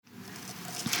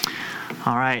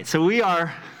All right, so we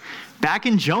are back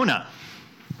in Jonah.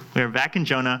 We are back in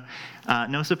Jonah.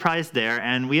 No surprise there.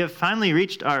 And we have finally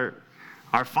reached our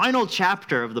final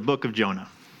chapter of the book of Jonah.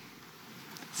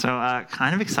 So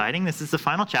kind of exciting. This is the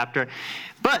final chapter.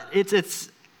 But it's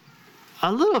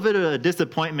a little bit of a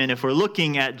disappointment if we're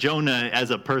looking at Jonah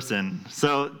as a person.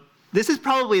 So this is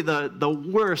probably the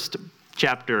worst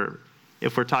chapter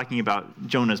if we're talking about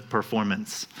Jonah's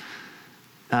performance.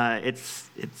 It's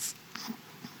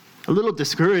a little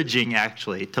discouraging,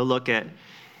 actually, to look at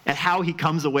how he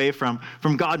comes away from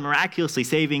God miraculously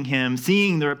saving him,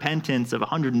 seeing the repentance of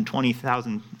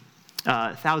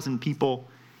 120,000 people,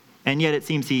 and yet it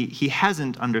seems he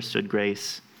hasn't understood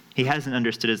grace. He hasn't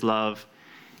understood his love.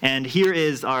 And here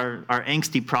is our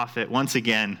angsty prophet once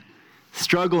again,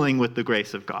 struggling with the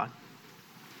grace of God.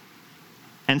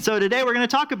 And so today we're going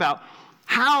to talk about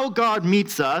how God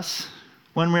meets us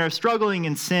when we are struggling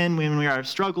in sin, when we are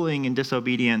struggling in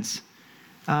disobedience.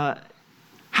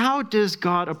 How does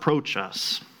God approach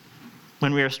us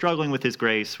when we are struggling with his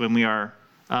grace, when we are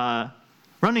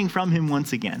running from him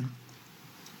once again?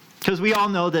 Because we all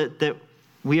know that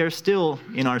we are still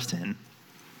in our sin,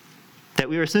 that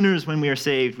we were sinners when we are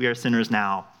saved, we are sinners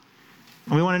now.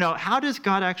 And we want to know, how does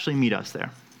God actually meet us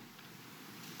there?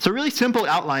 It's a really simple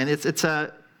outline. It's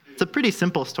a pretty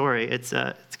simple story. It's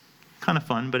kind of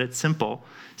fun, but it's simple.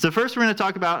 So first we're going to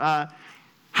talk about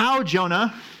how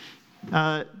Jonah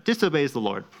disobeys the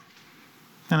Lord,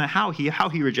 and how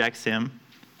he rejects him,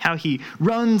 how he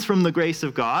runs from the grace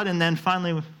of God, and then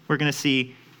finally we're going to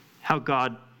see how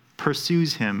God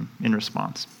pursues him in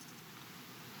response.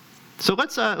 So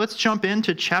let's jump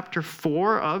into chapter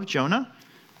 4 of Jonah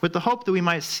with the hope that we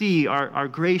might see our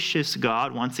gracious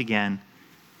God once again,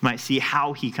 might see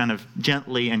how he kind of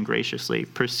gently and graciously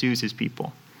pursues his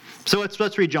people. So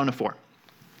let's read Jonah 4.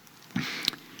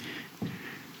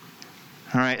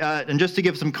 All right, and just to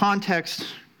give some context,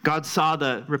 God saw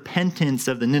the repentance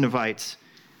of the Ninevites,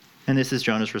 and this is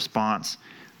Jonah's response.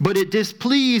 But it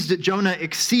displeased Jonah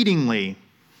exceedingly,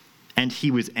 and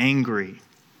he was angry.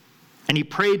 And he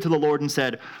prayed to the Lord and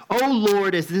said, "O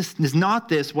Lord, is not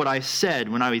this what I said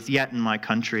when I was yet in my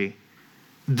country?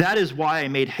 That is why I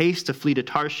made haste to flee to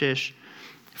Tarshish.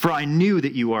 For I knew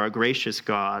that you are a gracious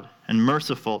God and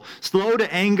merciful, slow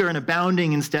to anger and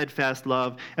abounding in steadfast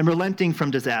love, and relenting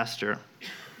from disaster.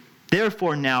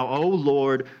 Therefore now, O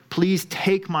Lord, please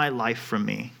take my life from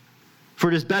me, for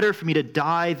it is better for me to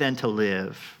die than to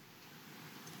live."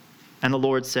 And the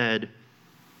Lord said,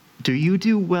 "Do you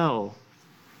do well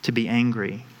to be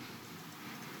angry?"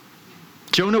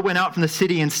 Jonah went out from the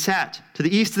city and sat to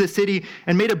the east of the city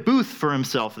and made a booth for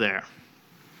himself there.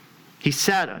 He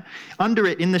sat under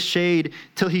it in the shade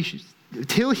till he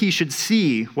should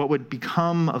see what would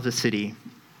become of the city.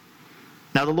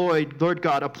 Now the Lord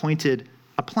God appointed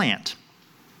a plant,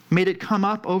 made it come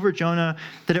up over Jonah,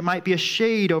 that it might be a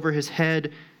shade over his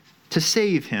head to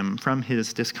save him from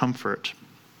his discomfort.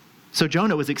 So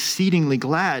Jonah was exceedingly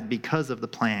glad because of the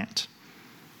plant.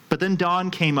 But then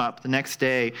dawn came up the next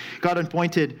day. God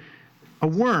appointed a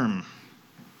worm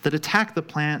that attacked the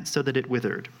plant so that it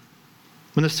withered.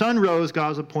 When the sun rose,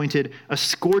 God appointed a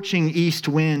scorching east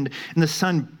wind, and the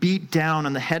sun beat down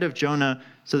on the head of Jonah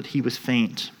so that he was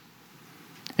faint.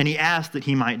 And he asked that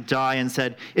he might die and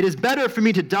said, "It is better for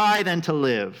me to die than to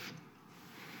live."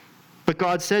 But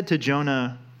God said to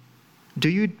Jonah, "Do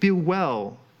you do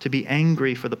well to be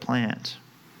angry for the plant?"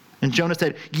 And Jonah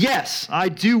said, "Yes, I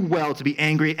do well to be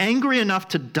angry enough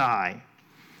to die."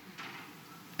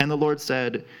 And the Lord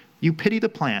said, "You pity the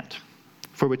plant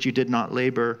for which you did not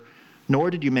labor, nor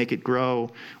did you make it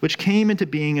grow, which came into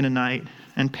being in a night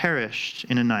and perished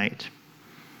in a night.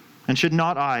 And should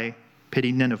not I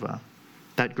pity Nineveh,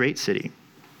 that great city,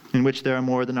 in which there are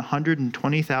more than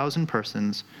 120,000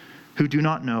 persons who do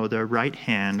not know their right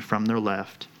hand from their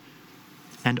left,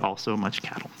 and also much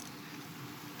cattle?"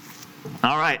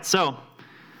 All right, so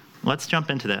let's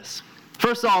jump into this.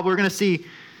 First of all, we're going to see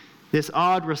this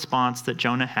odd response that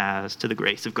Jonah has to the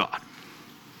grace of God.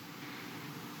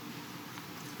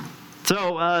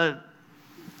 So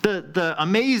the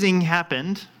amazing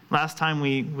happened last time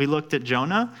we looked at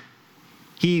Jonah.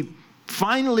 He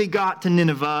finally got to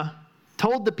Nineveh,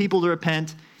 told the people to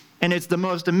repent, and it's the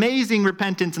most amazing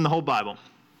repentance in the whole Bible.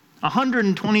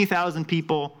 120,000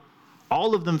 people,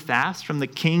 all of them fast, from the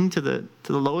king to the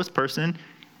lowest person.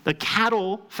 The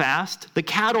cattle fast. The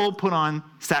cattle put on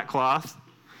sackcloth.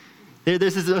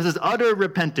 This is utter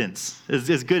repentance.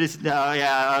 As good as, no,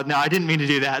 I didn't mean to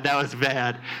do that. That was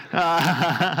bad.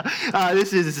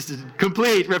 This is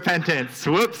complete repentance.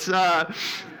 Whoops. All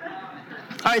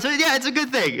right, so yeah, it's a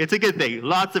good thing. It's a good thing.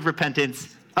 Lots of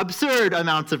repentance. absurd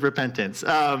amounts of repentance.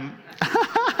 All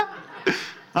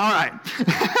right.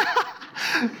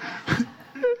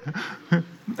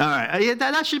 All right.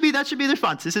 That should be the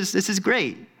response. This is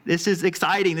great. This is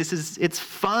exciting. It's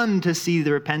fun to see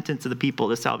the repentance of the people,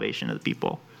 the salvation of the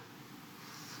people.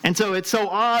 And so it's so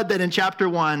odd that in chapter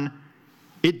 1,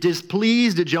 it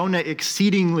displeased Jonah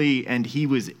exceedingly, and he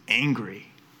was angry.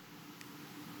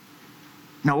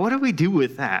 Now, what do we do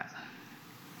with that?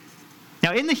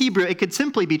 Now, in the Hebrew, it could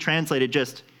simply be translated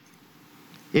just,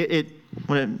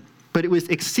 but it was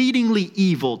exceedingly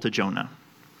evil to Jonah.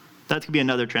 That could be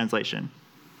another translation.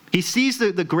 He sees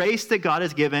the grace that God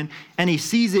has given, and he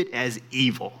sees it as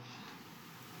evil.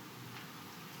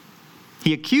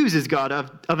 He accuses God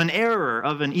of an error,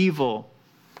 of an evil,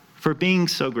 for being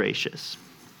so gracious.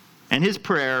 And his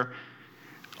prayer,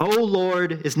 "O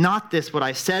Lord, is not this what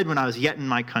I said when I was yet in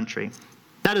my country?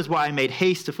 That is why I made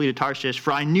haste to flee to Tarshish,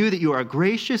 for I knew that you are a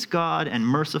gracious God and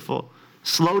merciful,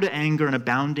 slow to anger and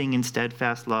abounding in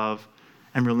steadfast love,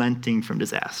 and relenting from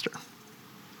disaster."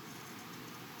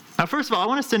 Now, first of all, I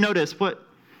want us to notice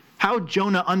how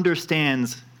Jonah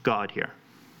understands God here.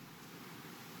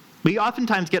 We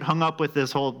oftentimes get hung up with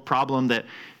this whole problem that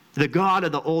the God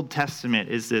of the Old Testament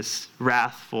is this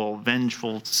wrathful,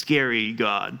 vengeful, scary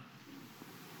God.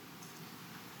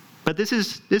 But this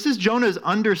is Jonah's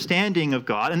understanding of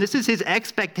God, and this is his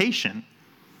expectation.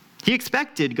 He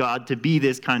expected God to be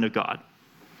this kind of God.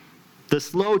 The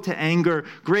slow to anger,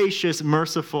 gracious,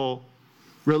 merciful,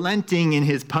 relenting in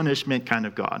his punishment kind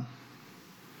of God.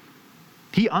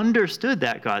 He understood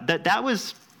that God. That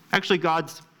was actually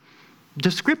God's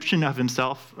description of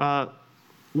himself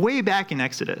way back in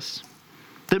Exodus.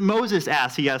 That Moses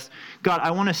asked, he asked, "God,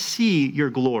 I want to see your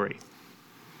glory.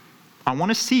 I want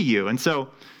to see you." And so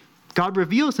God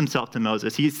reveals himself to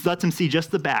Moses. He lets him see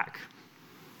just the back.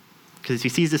 Because if he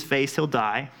sees his face, he'll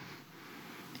die.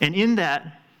 And in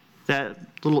that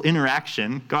little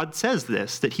interaction, God says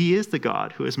this, that he is the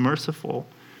God who is merciful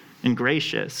and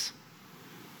gracious,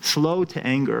 slow to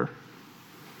anger,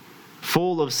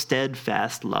 full of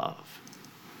steadfast love.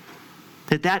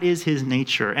 That is his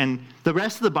nature. And the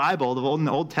rest of the Bible, the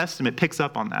Old Testament, picks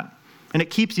up on that. And it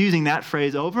keeps using that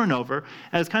phrase over and over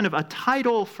as kind of a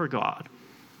title for God.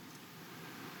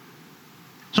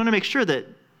 So I want to make sure that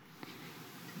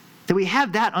we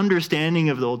have that understanding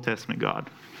of the Old Testament God.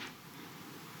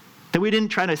 That we didn't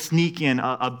try to sneak in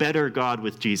a better God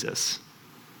with Jesus.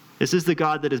 This is the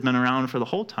God that has been around for the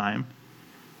whole time.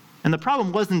 And the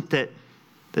problem wasn't that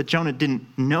Jonah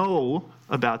didn't know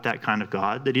about that kind of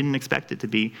God, that he didn't expect it to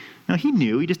be. No, he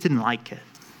knew, he just didn't like it.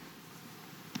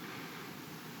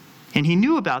 And he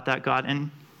knew about that God,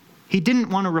 and he didn't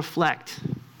want to reflect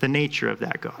the nature of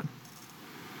that God.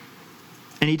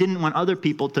 And he didn't want other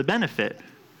people to benefit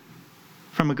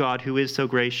from a God who is so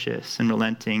gracious and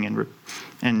relenting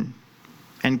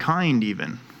and kind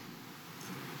even.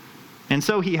 And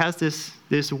so he has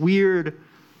this weird,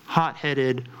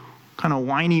 hot-headed, kind of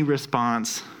whiny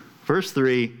response. Verse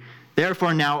 3,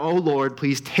 "Therefore now, O Lord,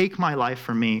 please take my life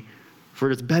from me, for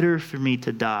it is better for me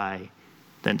to die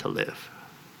than to live."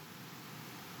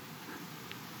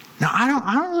 Now, I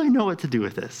don't really know what to do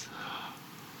with this,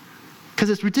 because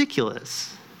it's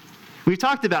ridiculous. We've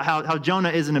talked about how Jonah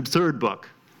is an absurd book.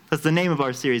 That's the name of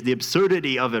our series, the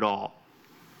absurdity of it all.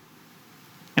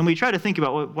 And we try to think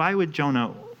about why would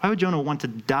Jonah want to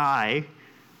die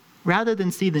rather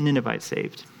than see the Ninevites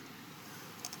saved?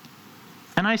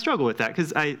 And I struggle with that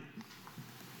because I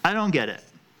don't get it.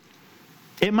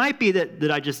 It might be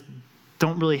that I just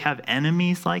don't really have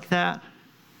enemies like that,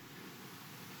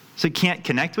 so I can't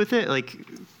connect with it.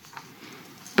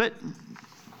 But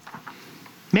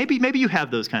maybe you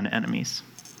have those kind of enemies.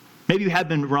 Maybe you have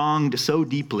been wronged so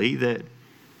deeply that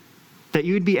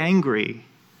you would be angry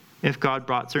if God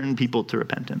brought certain people to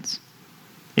repentance,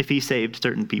 if he saved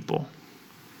certain people.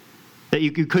 That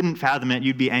you couldn't fathom it,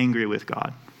 you'd be angry with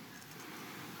God.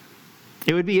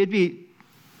 It'd be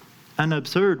an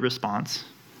absurd response,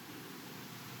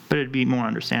 but it'd be more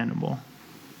understandable.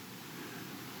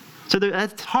 So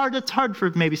that's hard for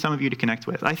maybe some of you to connect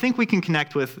with. I think we can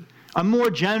connect with a more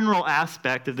general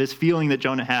aspect of this feeling that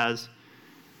Jonah has,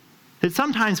 that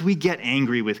sometimes we get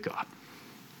angry with God.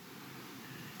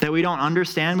 That we don't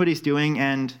understand what he's doing,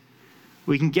 and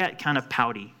we can get kind of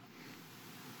pouty.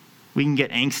 We can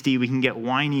get angsty, we can get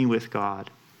whiny with God.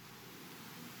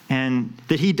 And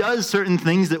that he does certain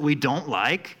things that we don't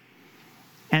like,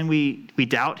 and we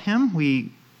doubt him,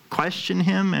 we question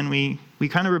him, and we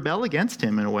kind of rebel against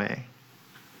him in a way.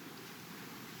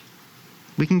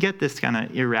 We can get this kind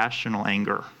of irrational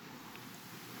anger.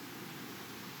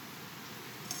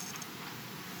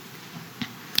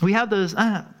 We have those,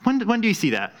 when do you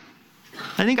see that?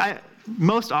 I think I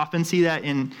most often see that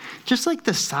in just like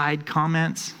the side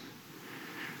comments.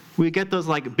 We get those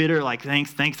like bitter, like,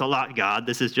 thanks a lot, God.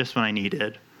 This is just what I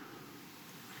needed.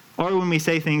 Or when we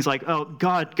say things like, oh,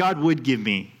 God would give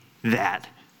me that.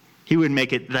 He would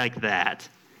make it like that.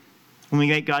 When we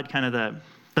get God kind of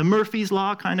the Murphy's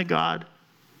Law kind of God,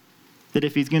 that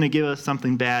if he's going to give us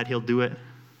something bad, he'll do it.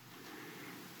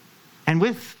 And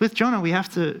with Jonah, we have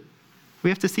to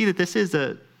see that this is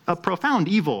a profound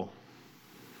evil,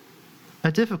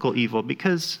 a difficult evil,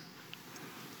 because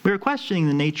we're questioning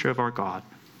the nature of our God.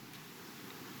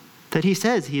 That he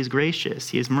says he is gracious,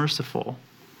 he is merciful,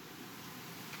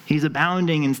 he's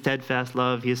abounding in steadfast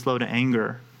love, he is slow to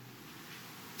anger,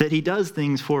 that he does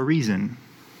things for a reason,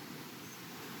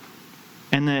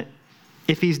 and that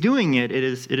if he's doing it, it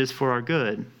is for our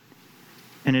good,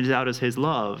 and it is out of his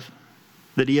love,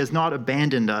 that he has not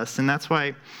abandoned us. And that's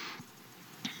why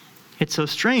it's so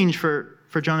strange for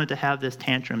Jonah to have this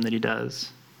tantrum that he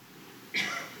does.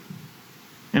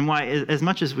 And why, as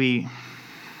much as we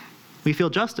feel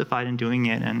justified in doing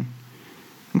it and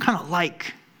kind of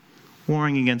like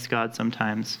warring against God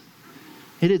sometimes,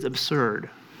 it is absurd.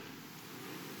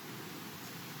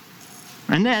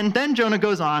 And then Jonah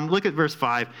goes on. Look at verse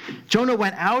 5. Jonah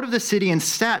went out of the city and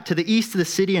sat to the east of the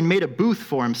city and made a booth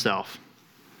for himself.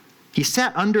 He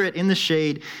sat under it in the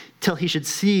shade till he should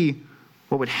see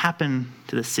what would happen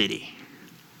to the city.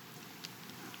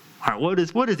 All right,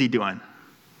 what is he doing?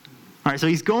 All right, so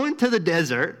he's going to the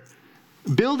desert,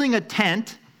 building a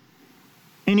tent,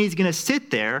 and he's going to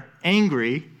sit there,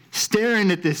 angry,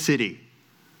 staring at this city.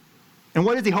 And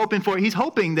what is he hoping for? He's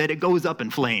hoping that it goes up in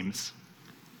flames.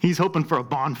 He's hoping for a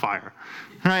bonfire,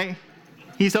 right?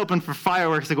 He's hoping for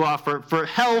fireworks to go off, for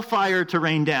hellfire to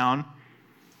rain down.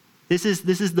 This is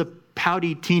the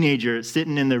pouty teenager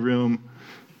sitting in the room,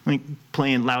 like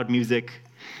playing loud music.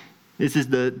 This is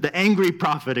the angry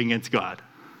prophet against God.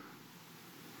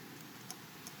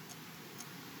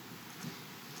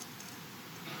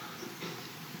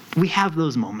 We have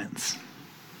those moments.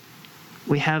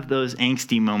 We have those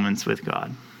angsty moments with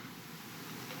God,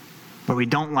 where we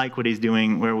don't like what he's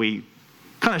doing, where we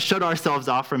kind of shut ourselves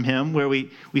off from him, where we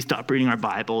stop reading our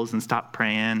Bibles and stop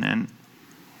praying,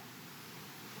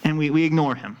 and we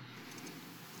ignore him.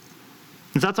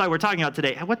 And so that's why we're talking about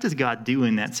today. What does God do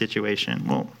in that situation?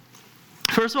 Well,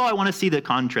 first of all, I want to see the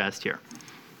contrast here.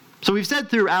 So we've said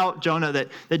throughout Jonah that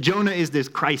Jonah is this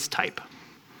Christ type,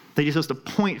 that he's supposed to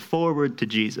point forward to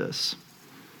Jesus.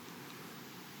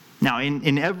 Now,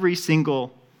 in every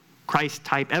single Christ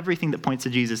type, everything that points to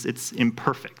Jesus, it's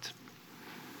imperfect.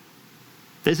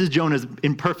 This is Jonah's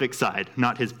imperfect side,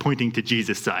 not his pointing to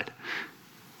Jesus side.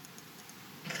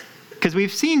 Because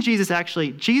we've seen Jesus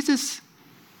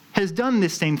has done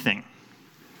this same thing,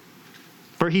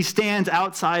 where he stands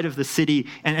outside of the city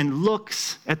and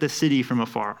looks at the city from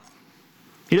afar.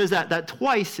 He does that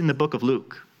twice in the book of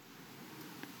Luke,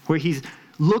 where he's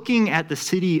looking at the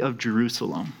city of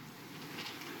Jerusalem,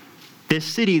 this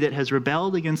city that has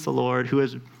rebelled against the Lord, who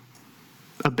has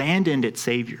abandoned its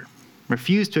Savior,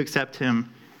 refused to accept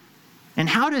him. And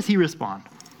how does he respond?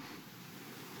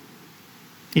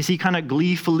 Is he kind of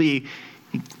gleefully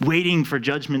waiting for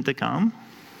judgment to come?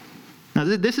 Now,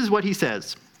 this is what he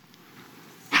says.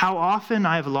 How often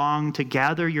I have longed to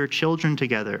gather your children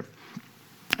together,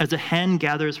 as a hen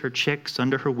gathers her chicks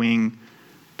under her wing,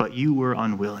 but you were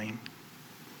unwilling.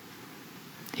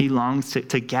 He longs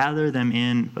to gather them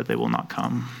in, but they will not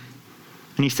come.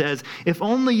 And he says, if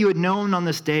only you had known on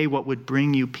this day what would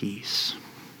bring you peace.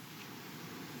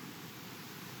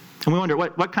 And we wonder,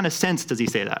 what kind of sense does he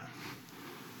say that?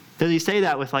 Does he say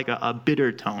that with like a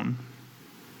bitter tone?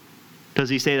 Does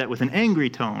he say that with an angry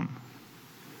tone?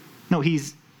 No,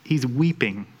 he's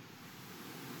weeping.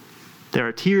 There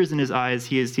are tears in his eyes.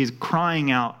 He's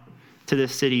crying out to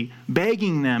this city,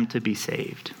 begging them to be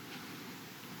saved.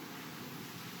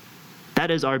 That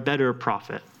is our better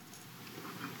prophet.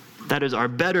 That is our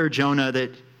better Jonah,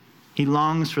 that he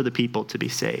longs for the people to be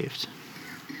saved.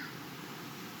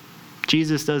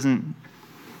 Jesus doesn't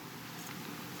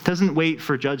wait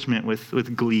for judgment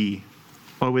with glee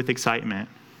or with excitement.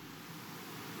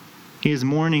 He is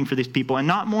mourning for these people, and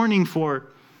not mourning for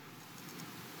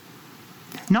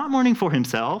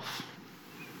himself,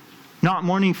 not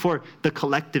mourning for the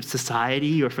collective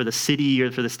society or for the city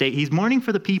or for the state. He's mourning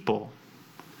for the people,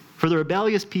 for the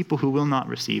rebellious people who will not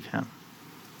receive him.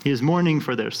 He is mourning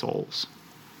for their souls.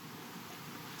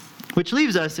 Which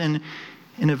leaves us in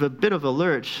a bit of a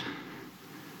lurch.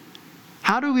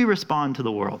 How do we respond to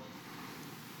the world?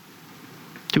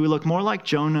 Do we look more like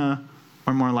Jonah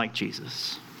or more like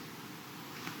Jesus?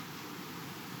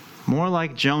 More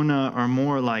like Jonah or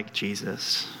more like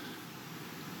Jesus?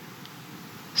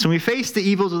 So when we face the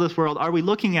evils of this world, are we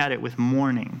looking at it with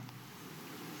mourning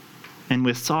and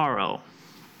with sorrow?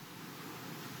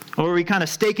 Or are we kind of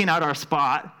staking out our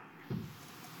spot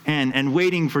and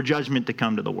waiting for judgment to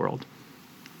come to the world?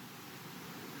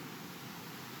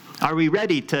 Are we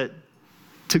ready to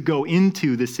go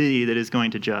into the city that is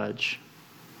going to judge?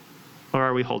 Or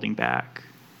are we holding back?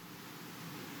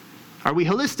 Are we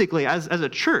holistically, as a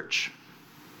church,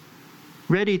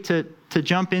 ready to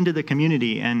jump into the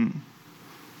community and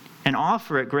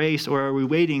offer it grace, or are we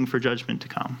waiting for judgment to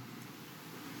come?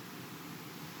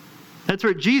 That's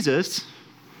where Jesus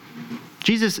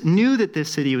knew that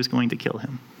this city was going to kill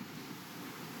him.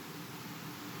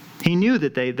 He knew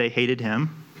that they hated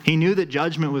him. He knew that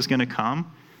judgment was going to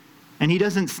come. And he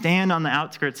doesn't stand on the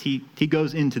outskirts. He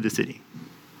goes into the city.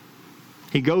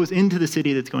 He goes into the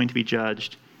city that's going to be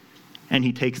judged, and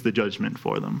he takes the judgment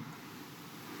for them.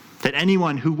 That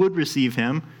anyone who would receive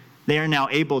him, they are now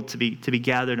able to be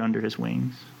gathered under his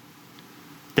wings.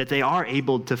 That they are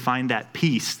able to find that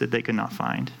peace that they could not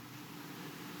find.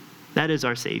 That is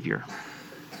our Savior.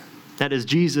 That is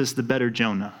Jesus, the better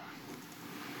Jonah.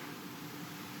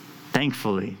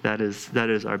 Thankfully, that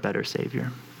is our better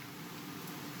Savior.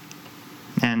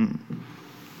 And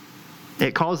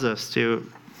it calls us to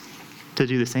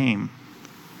do the same.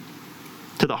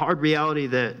 To the hard reality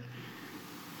that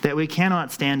we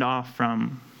cannot stand off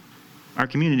from our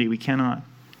community. We cannot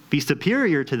be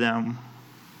superior to them.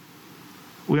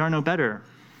 We are no better.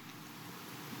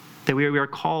 That we are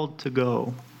called to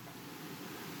go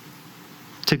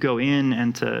in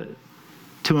and to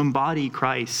embody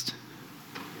Christ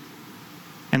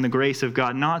and the grace of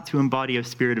God, not to embody a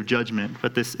spirit of judgment,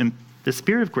 but the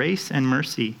spirit of grace and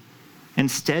mercy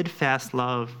and steadfast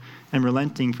love and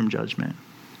relenting from judgment.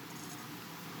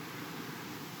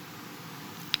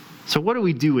 So what do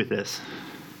we do with this?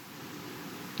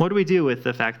 What do we do with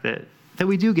the fact that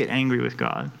we do get angry with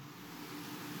God?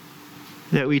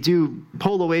 That we do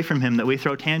pull away from him, that we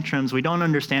throw tantrums, we don't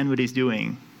understand what he's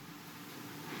doing.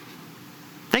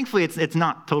 Thankfully, it's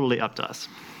not totally up to us.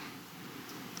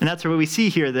 And that's where we see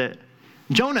here that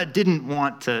Jonah didn't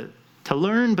want to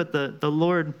learn, but the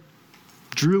Lord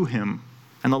drew him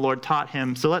and the Lord taught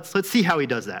him. So let's see how he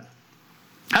does that.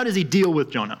 How does he deal with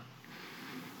Jonah?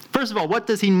 First of all, what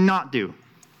does he not do?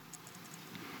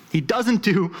 He doesn't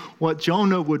do what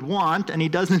Jonah would want, and he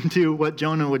doesn't do what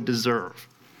Jonah would deserve.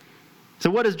 So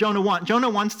what does Jonah want? Jonah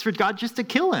wants for God just to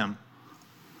kill him.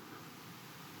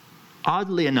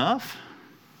 Oddly enough,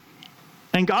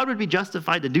 and God would be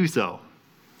justified to do so.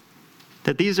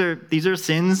 That these are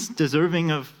sins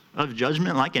deserving of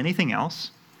judgment like anything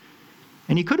else.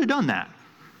 And he could have done that.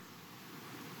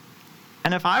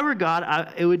 And if I were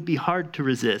God, it would be hard to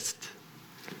resist.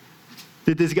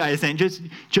 That this guy is saying,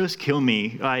 just kill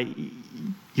me.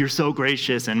 You're so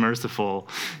gracious and merciful.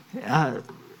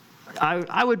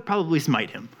 I would probably smite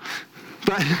him.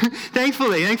 But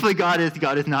thankfully, God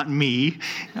is not me.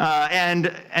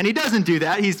 And he doesn't do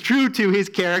that. He's true to his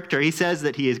character. He says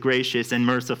that he is gracious and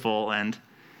merciful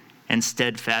and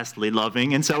steadfastly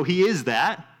loving. And so he is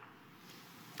that.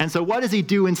 And so what does he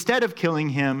do instead of killing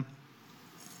him?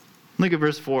 Look at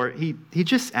verse 4. He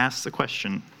just asks a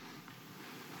question.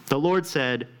 The Lord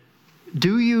said,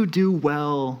 "Do you do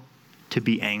well to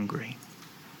be angry?"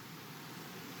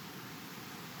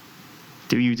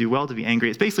 Do you do well to be angry?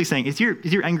 It's basically saying, is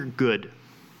your anger good?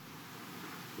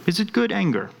 Is it good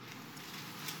anger?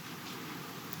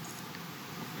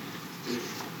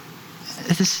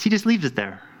 He just leaves it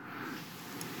there.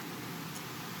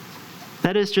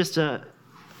 That is just a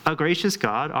gracious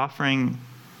God offering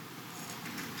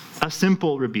a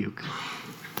simple rebuke,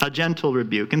 a gentle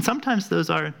rebuke. And sometimes those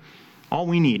are all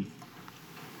we need.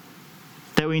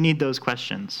 That we need those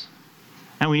questions.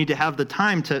 And we need to have the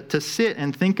time to sit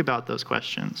and think about those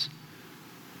questions.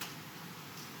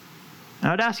 And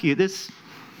I would ask you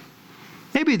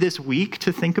maybe this week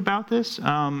to think about this.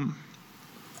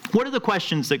 What are the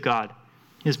questions that God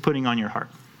is putting on your heart?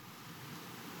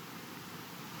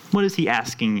 What is he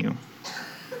asking you?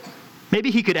 Maybe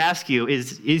he could ask you,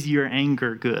 is your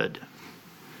anger good?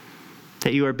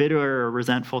 That you are bitter or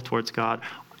resentful towards God.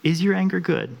 Is your anger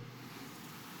good?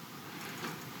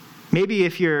 Maybe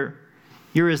if you're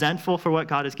resentful for what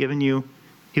God has given you,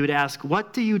 he would ask,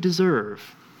 what do you deserve?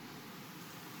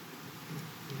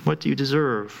 What do you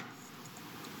deserve?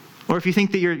 Or if you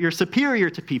think that you're superior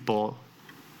to people,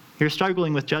 you're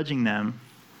struggling with judging them,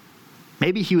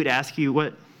 maybe he would ask you,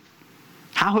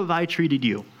 how have I treated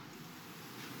you?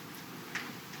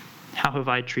 How have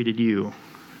I treated you?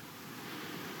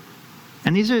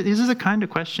 And these are the kind of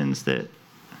questions that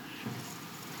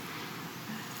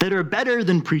that are better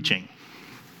than preaching.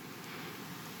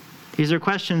 These are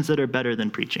questions that are better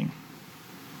than preaching.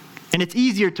 And it's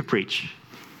easier to preach.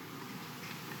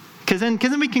 Because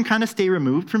then we can kind of stay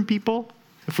removed from people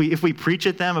if we preach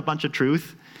at them a bunch of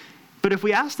truth. But if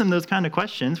we ask them those kind of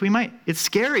questions, it's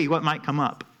scary what might come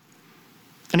up.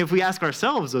 And if we ask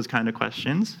ourselves those kind of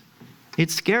questions,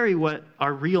 it's scary what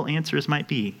our real answers might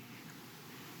be.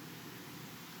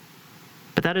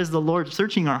 But that is the Lord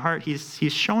searching our heart.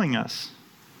 He's showing us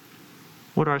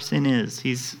what our sin is.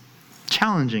 He's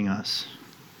challenging us.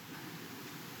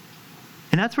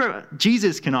 And that's where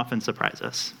Jesus can often surprise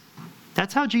us.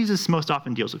 That's how Jesus most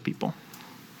often deals with people.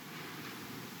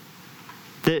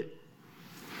 That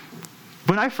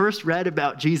when I first read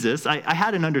about Jesus, I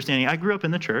had an understanding. I grew up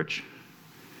in the church,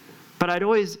 but I'd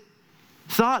always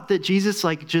thought that Jesus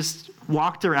just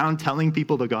walked around telling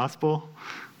people the gospel.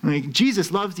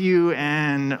 Jesus loves you,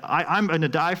 and I'm going to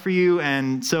die for you,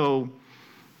 and so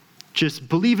just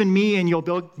believe in me and you'll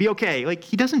be okay.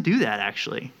 He doesn't do that,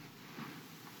 actually.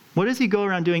 What does he go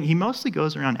around doing? He mostly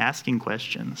goes around asking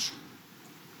questions.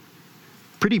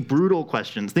 Pretty brutal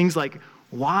questions. Things like,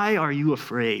 why are you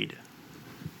afraid?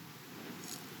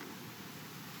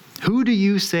 Who do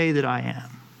you say that I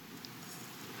am?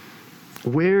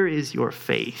 Where is your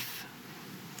faith?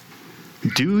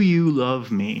 Do you love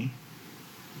me?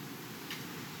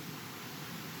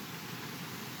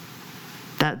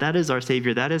 That is our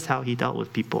Savior. That is how he dealt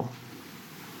with people.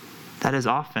 That is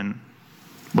often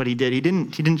what he did. He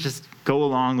didn't just go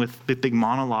along with big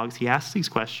monologues. He asked these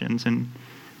questions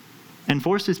and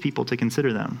forces people to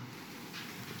consider them.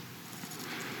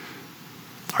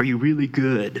 Are you really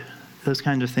good? Those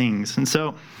kinds of things. And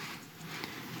so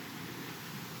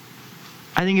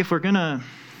I think if we're going to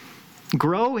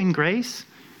grow in grace,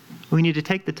 we need to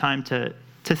take the time to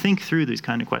think through these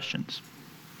kind of questions.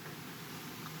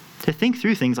 To think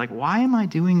through things like, why am I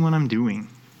doing what I'm doing?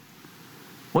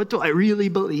 What do I really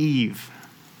believe?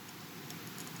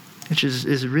 Which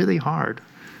is really hard.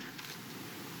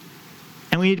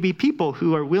 And we need to be people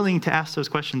who are willing to ask those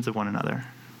questions of one another.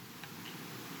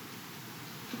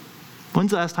 When's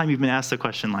the last time you've been asked a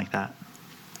question like that?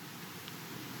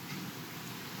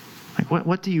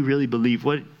 What do you really believe?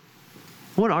 What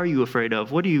are you afraid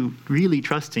of? What are you really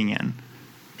trusting in?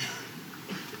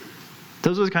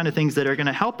 Those are the kind of things that are going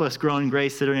to help us grow in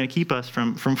grace, that are going to keep us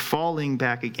from falling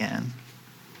back again.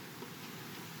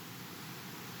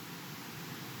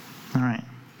 All right.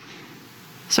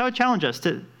 So I would challenge us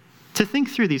to think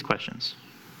through these questions.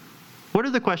 What are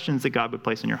the questions that God would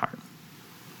place in your heart?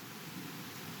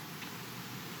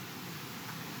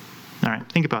 All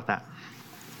right, think about that.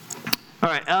 All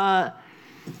right,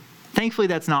 thankfully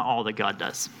that's not all that God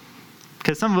does.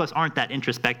 Because some of us aren't that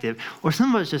introspective, or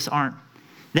some of us just aren't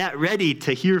that ready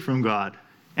to hear from God.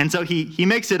 And so he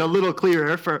makes it a little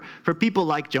clearer for people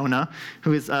like Jonah,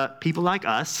 who is people like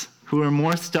us, who are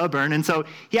more stubborn. And so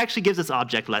he actually gives us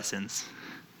object lessons.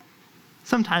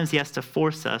 Sometimes he has to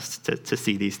force us to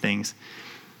see these things.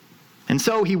 And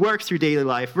so he works through daily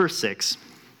life. Verse 6.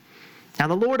 Now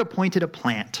the Lord appointed a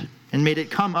plant and made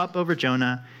it come up over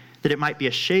Jonah, that it might be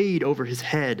a shade over his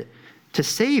head, to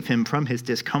save him from his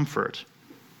discomfort.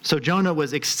 So Jonah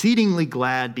was exceedingly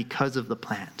glad because of the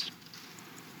plant.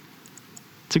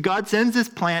 So God sends this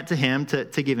plant to him to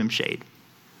give him shade.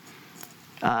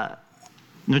 Now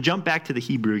jump back to the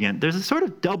Hebrew again. There's a sort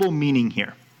of double meaning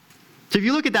here. So if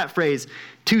you look at that phrase,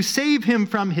 to save him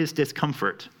from his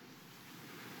discomfort,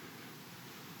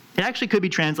 it actually could be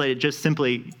translated just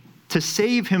simply to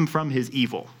save him from his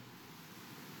evil.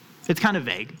 It's kind of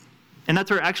vague. And that's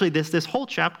where actually this whole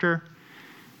chapter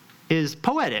is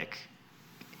poetic.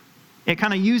 It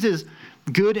kind of uses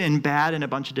good and bad in a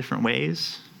bunch of different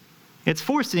ways. It's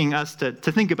forcing us to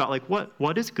think about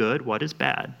what is good, what is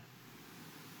bad,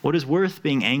 what is worth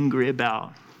being angry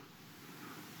about.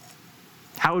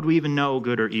 How would we even know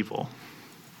good or evil?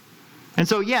 And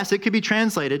so, yes, it could be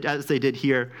translated, as they did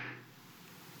here,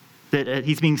 that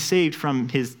he's being saved from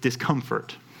his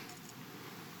discomfort.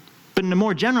 But in a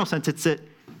more general sense, it's that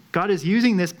God is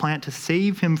using this plant to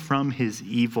save him from his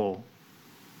evil.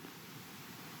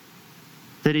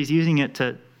 That he's using it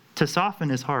to soften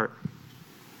his heart,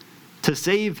 to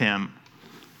save him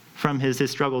from his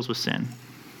struggles with sin.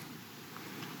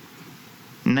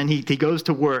 And then he goes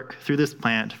to work through this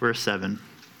plant, verse 7.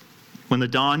 When the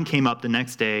dawn came up the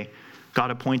next day,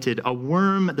 God appointed a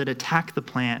worm that attacked the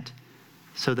plant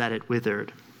so that it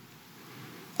withered.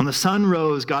 When the sun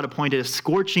rose, God appointed a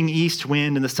scorching east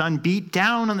wind, and the sun beat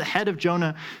down on the head of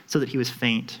Jonah so that he was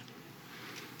faint.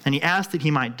 And he asked that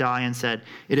he might die and said,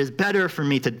 "It is better for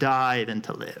me to die than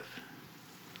to live."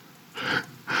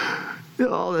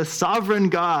 Oh, the sovereign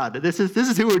God. This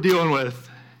is who we're dealing with.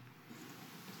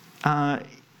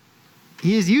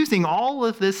 He is using all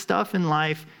of this stuff in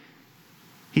life.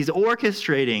 He's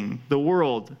orchestrating the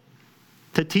world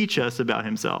to teach us about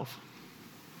himself.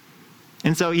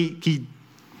 And so he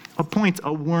appoints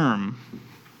a worm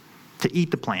to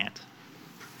eat the plant.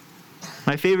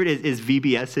 My favorite is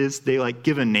VBS's. They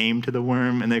give a name to the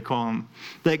worm, and they call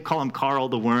him Carl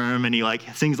the worm, and he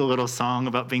sings a little song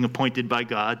about being appointed by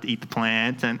God to eat the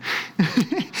plant, and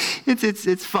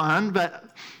it's fun,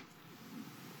 but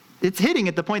it's hitting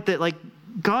at the point that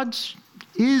God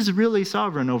is really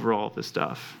sovereign over all of this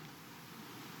stuff.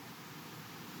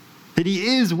 That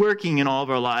he is working in all of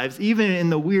our lives, even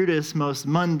in the weirdest, most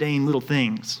mundane little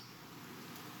things.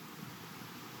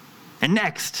 And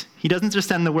next, he doesn't just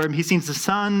send the worm, he sends the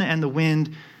sun and the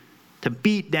wind to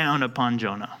beat down upon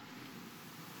Jonah.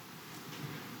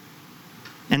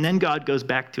 And then God goes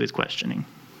back to his questioning.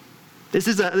 This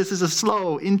is a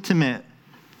slow, intimate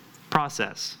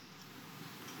process.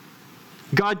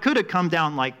 God could have come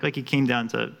down like he came down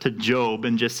to Job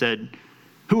and just said,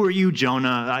 "Who are you,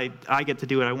 Jonah? I get to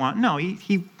do what I want." No,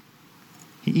 he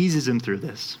eases him through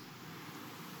this.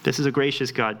 This is a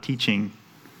gracious God teaching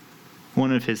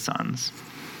one of his sons.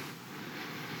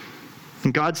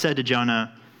 And God said to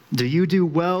Jonah, "Do you do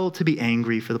well to be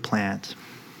angry for the plant?"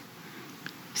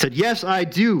 He said, "Yes, I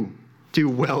do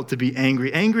well to be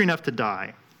angry enough to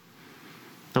die."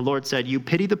 The Lord said, "You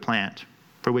pity the plant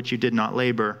for which you did not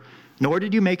labor, nor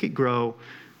did you make it grow,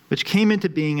 which came into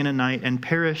being in a night and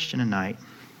perished in a night.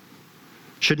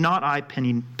 Should not I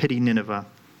pity Nineveh,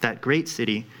 that great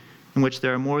city, in which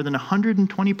there are more than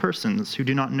 120 persons who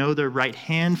do not know their right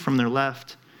hand from their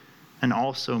left, and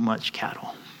also much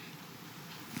cattle?"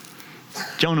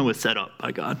 Jonah was set up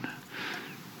by God.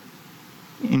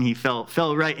 And he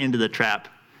fell right into the trap.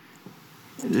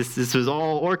 This was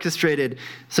all orchestrated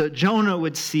so Jonah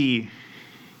would see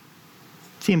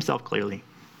himself clearly.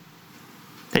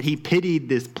 That he pitied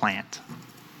this plant.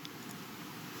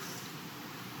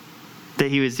 That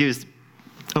he was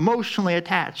emotionally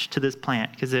attached to this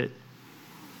plant because it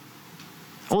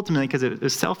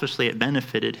was selfishly, it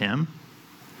benefited him.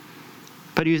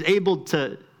 But he was able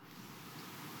to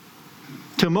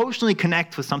emotionally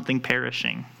connect with something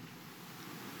perishing.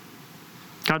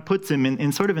 God puts him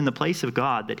in sort of in the place of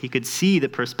God, that he could see the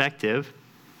perspective,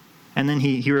 and then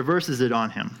he reverses it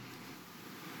on him.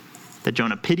 That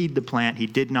Jonah pitied the plant, he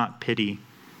did not pity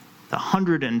the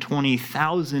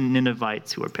 120,000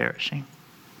 Ninevites who were perishing.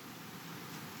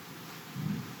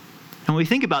 And when we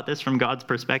think about this from God's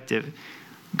perspective,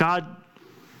 God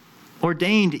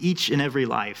ordained each and every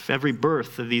life, every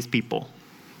birth of these people.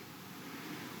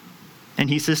 And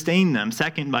he sustained them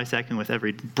second by second with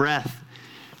every breath,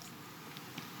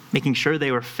 making sure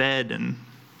they were fed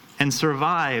and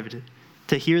survived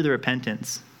to hear the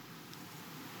repentance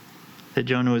that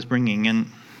Jonah was bringing.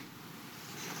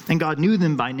 And God knew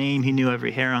them by name. He knew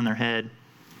every hair on their head.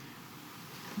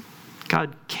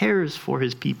 God cares for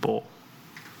his people.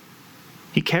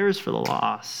 He cares for the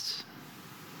lost.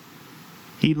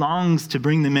 He longs to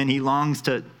bring them in. He longs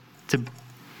to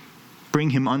bring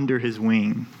him under his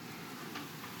wing.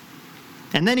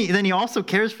 And then he also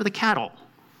cares for the cattle.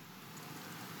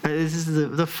 This is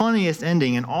the funniest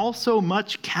ending. And also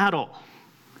much cattle.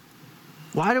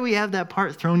 Why do we have that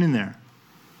part thrown in there?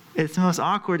 It's the most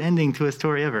awkward ending to a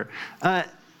story ever. I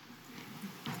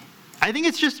think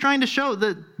it's just trying to show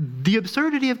the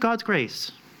absurdity of God's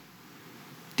grace.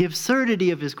 The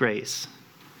absurdity of his grace.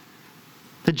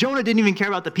 That Jonah didn't even care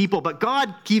about the people, but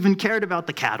God even cared about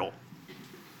the cattle.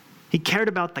 He cared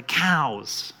about the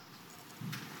cows.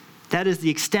 That is the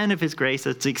extent of his grace.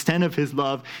 That's the extent of his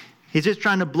love. He's just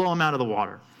trying to blow them out of the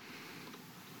water.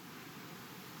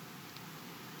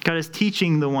 God is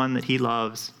teaching the one that he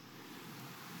loves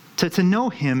to know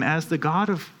him as the God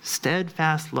of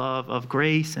steadfast love, of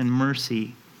grace and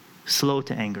mercy, slow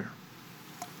to anger.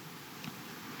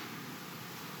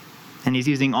 And he's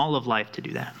using all of life to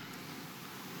do that.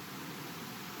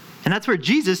 And that's where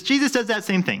Jesus does that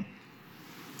same thing.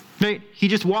 Right? He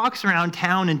just walks around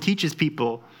town and teaches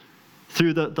people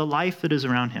through the life that is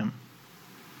around him.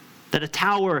 That a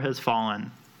tower has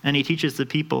fallen, and he teaches the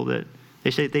people that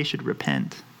they should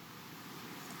repent.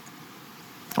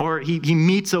 Or he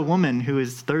meets a woman who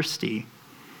is thirsty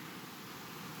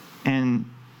and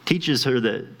teaches her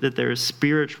that there is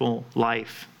spiritual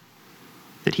life,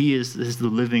 that he is the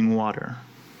living water.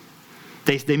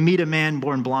 They meet a man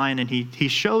born blind, and he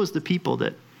shows the people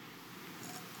that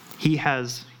he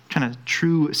has kind of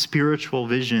true spiritual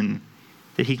vision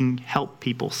that he can help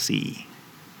people see.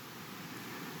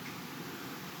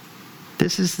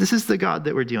 This is the God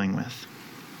that we're dealing with.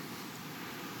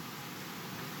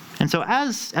 And so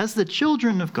as the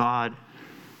children of God,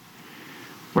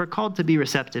 we're called to be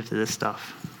receptive to this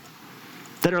stuff.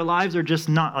 That our lives are just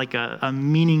not like a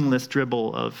meaningless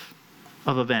dribble of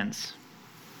events.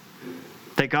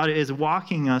 That God is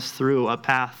walking us through a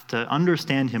path to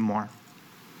understand him more,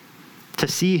 to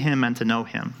see him and to know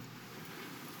him.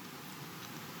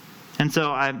 And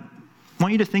so I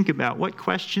want you to think about what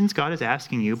questions God is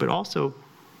asking you, but also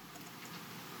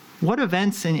what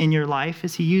events in your life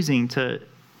is he using to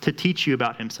teach you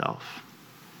about himself?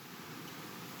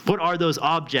 What are those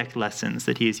object lessons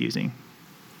that he is using?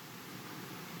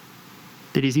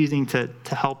 That he's using to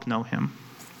help know him?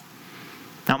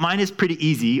 Now, mine is pretty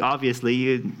easy,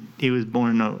 obviously. He was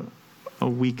born a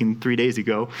week and 3 days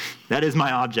ago. That is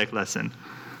my object lesson.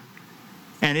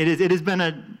 And it has been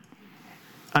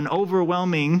an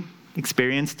overwhelming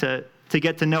experience to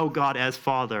get to know God as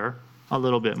Father a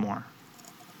little bit more.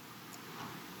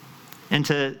 And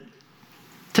to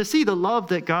see the love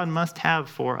that God must have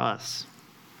for us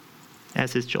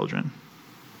as his children.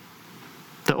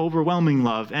 The overwhelming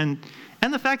love. And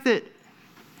the fact that,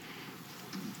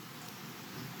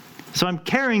 so I'm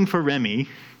caring for Remy,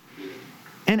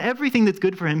 and everything that's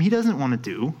good for him, he doesn't want to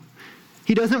do.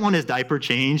 He doesn't want his diaper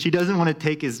changed. He doesn't want to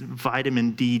take his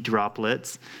vitamin D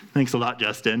droplets. Thanks a lot,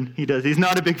 Justin. He's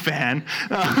not a big fan.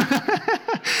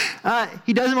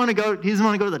 He doesn't want to go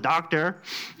to the doctor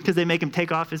because they make him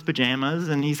take off his pajamas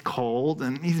and he's cold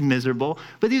and he's miserable.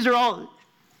 But these are all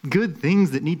good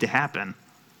things that need to happen.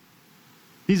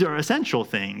 These are essential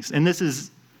things. And this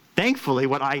is thankfully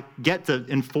what I get to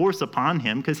enforce upon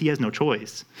him because he has no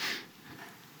choice.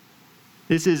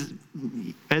 This is,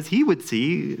 as he would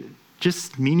see,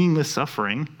 just meaningless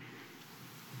suffering.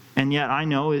 And yet I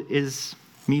know it is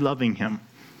me loving him.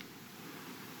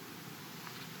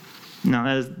 Now,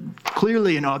 that is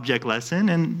clearly an object lesson,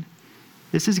 and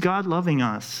this is God loving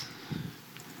us.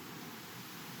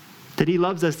 That he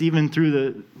loves us even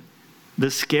through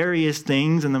the scariest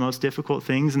things and the most difficult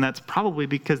things, and that's probably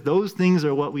because those things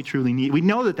are what we truly need. We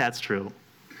know that that's true.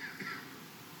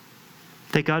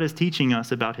 That God is teaching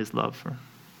us about his love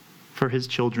for his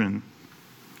children.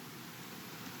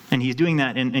 And he's doing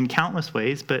that in countless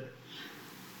ways, but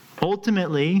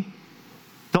ultimately,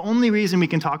 the only reason we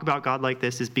can talk about God like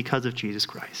this is because of Jesus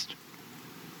Christ.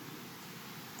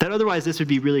 That otherwise this would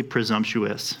be really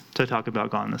presumptuous to talk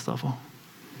about God on this level.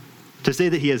 To say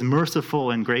that he is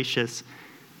merciful and gracious,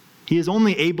 he is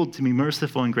only able to be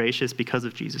merciful and gracious because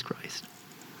of Jesus Christ.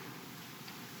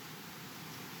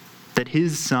 That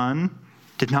his son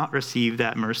did not receive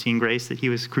that mercy and grace, that he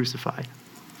was crucified.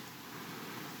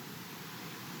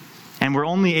 And we're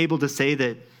only able to say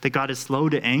that God is slow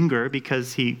to anger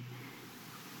because he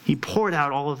poured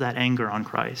out all of that anger on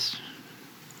Christ.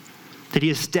 That he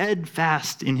is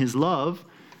steadfast in his love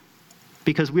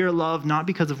because we are loved not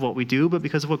because of what we do, but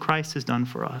because of what Christ has done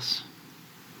for us.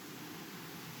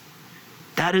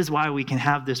 That is why we can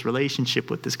have this relationship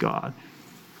with this God.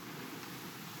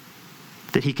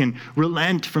 That he can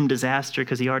relent from disaster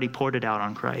because he already poured it out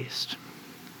on Christ.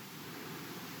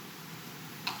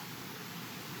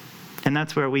 And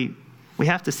that's where we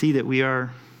have to see that we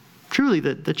are truly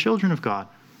the children of God.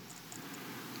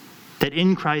 That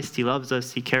in Christ he loves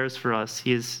us, he cares for us,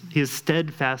 he is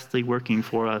steadfastly working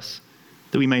for us,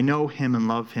 that we may know him and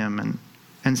love him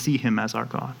and see him as our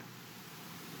God.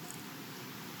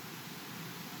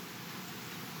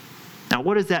 Now,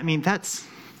 what does that mean? That's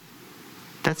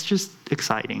just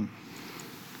exciting.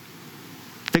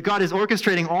 That God is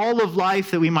orchestrating all of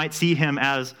life that we might see him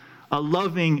as a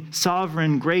loving,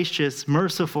 sovereign, gracious,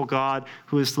 merciful God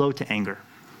who is slow to anger.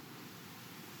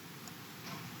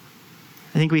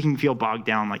 I think we can feel bogged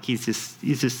down like he's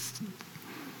just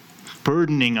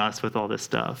burdening us with all this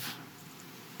stuff.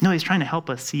 No, he's trying to help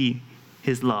us see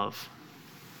his love.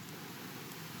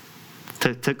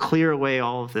 To clear away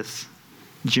all of this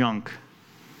junk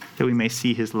that we may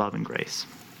see his love and grace.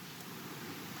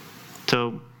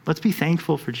 So let's be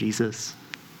thankful for Jesus.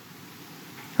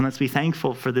 And let's be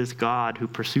thankful for this God who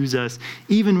pursues us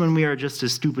even when we are just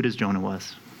as stupid as Jonah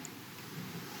was.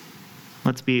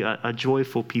 Let's be a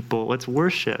joyful people. Let's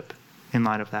worship in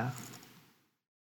light of that.